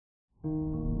Good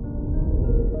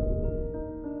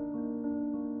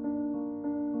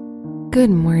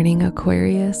morning,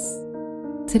 Aquarius.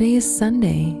 Today is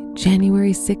Sunday,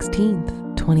 January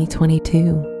 16th,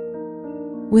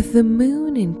 2022. With the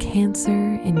moon in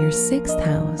Cancer in your 6th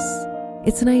house,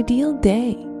 it's an ideal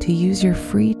day to use your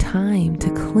free time to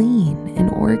clean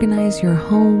and organize your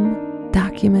home,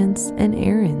 documents, and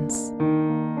errands.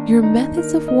 Your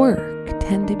methods of work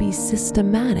tend to be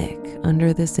systematic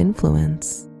under this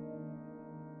influence.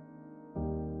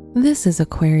 This is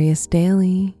Aquarius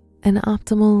Daily, an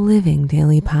optimal living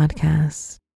daily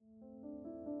podcast.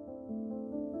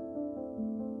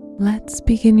 Let's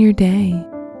begin your day.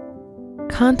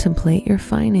 Contemplate your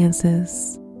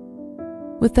finances.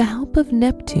 With the help of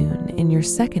Neptune in your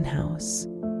 2nd house,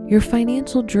 your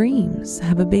financial dreams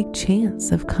have a big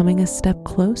chance of coming a step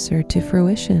closer to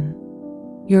fruition.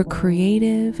 Your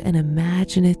creative and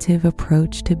imaginative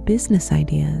approach to business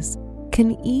ideas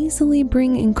can easily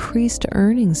bring increased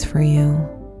earnings for you.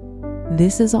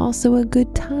 This is also a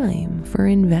good time for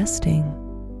investing.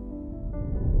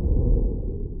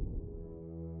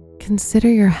 Consider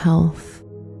your health.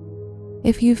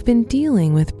 If you've been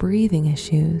dealing with breathing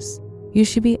issues, you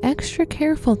should be extra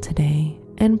careful today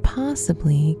and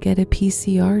possibly get a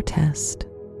PCR test.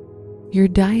 Your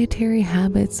dietary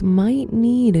habits might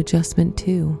need adjustment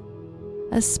too,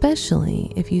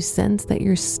 especially if you sense that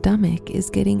your stomach is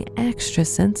getting extra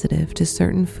sensitive to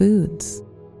certain foods.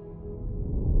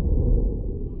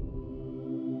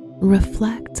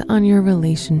 Reflect on your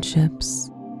relationships.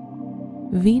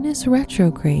 Venus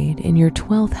retrograde in your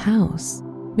 12th house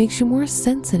makes you more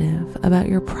sensitive about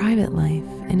your private life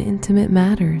and intimate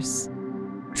matters.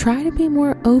 Try to be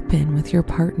more open with your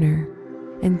partner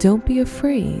and don't be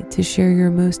afraid to share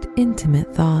your most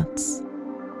intimate thoughts.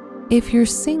 If you're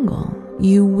single,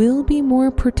 you will be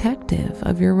more protective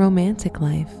of your romantic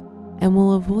life and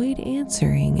will avoid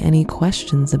answering any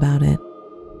questions about it.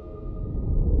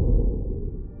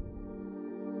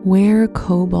 Wear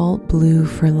cobalt blue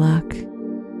for luck.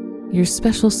 Your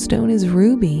special stone is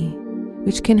ruby,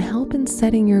 which can help in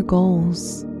setting your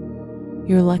goals.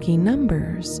 Your lucky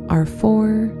numbers are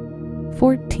 4,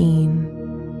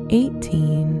 14,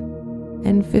 18,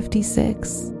 and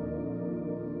 56.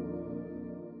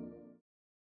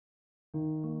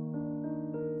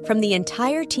 From the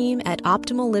entire team at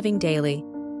Optimal Living Daily,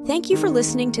 thank you for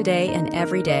listening today and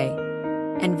every day.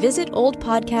 And visit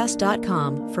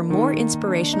oldpodcast.com for more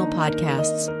inspirational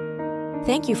podcasts.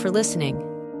 Thank you for listening.